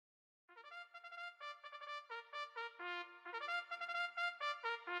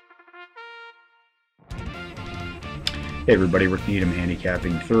Hey everybody, Rick Needham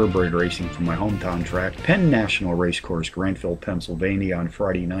handicapping thoroughbred racing from my hometown track, Penn National Race Course, Granville, Pennsylvania on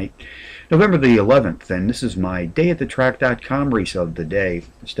Friday night, November the 11th, and this is my dayatthetrack.com race of the day.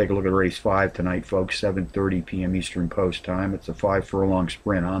 Let's take a look at race 5 tonight, folks, 7:30 p.m. Eastern Post Time. It's a 5-furlong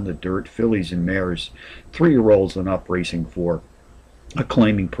sprint on the dirt, fillies and mares, 3-year-olds and up, racing for a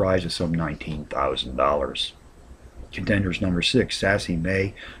claiming prize of some $19,000. Contenders: number 6, Sassy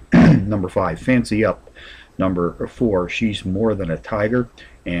May, number 5, Fancy Up, number 4, She's More Than a Tiger,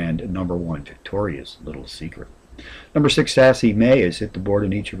 and number 1, Victoria's Little Secret. Number 6, Sassy May, has hit the board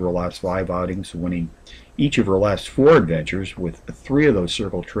in each of her last 5 outings, winning each of her last 4 adventures, with 3 of those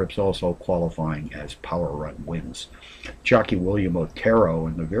circle trips also qualifying as power run wins. Jockey William Otero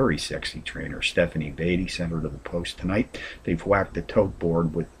and the very sexy trainer Stephanie Beatty sent her to the post tonight. They've whacked the tote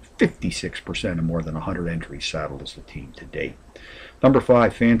board with 56% of more than 100 entries saddled as a team to date. Number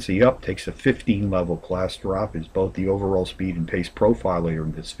 5, Fancy Up, takes a 15-level class drop, is both the overall speed and pace profile leader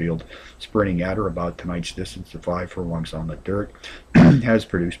in this field, sprinting at or about tonight's distance of 5 furlongs on the dirt, has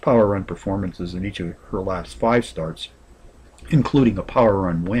produced power run performances in each of her last 5 starts, including a power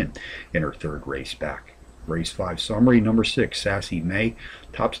run win in her 3rd race back. Race 5 summary: number 6, Sassy May,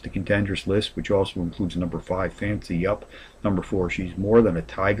 tops the contenders list, which also includes number 5, Fancy Up, number 4, She's More Than a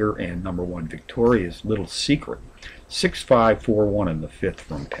Tiger, and number 1, Victoria's Little Secret. 6-5-4-1 in the 5th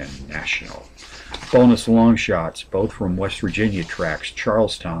from Penn National. Bonus long shots, both from West Virginia tracks.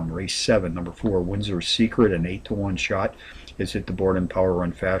 Charlestown, race 7, number 4, Windsor Secret, an 8-to-1 shot, has hit the board in power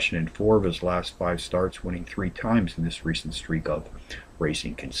run fashion in 4 of his last 5 starts, winning 3 times in this recent streak of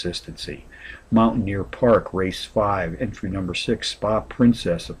racing consistency. Mountaineer Park, race 5, entry number 6, Spa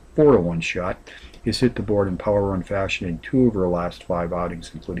Princess, a 4-to-1 shot, has hit the board in power run fashion in 2 of her last 5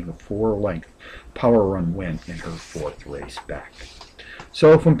 outings, including a 4-length power run win in her 4th race back.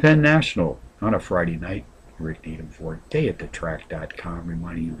 So from Penn National on a Friday night, Rick Needham for dayatthetrack.com,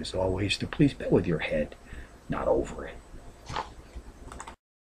 reminding you as always to please bet with your head, not over it.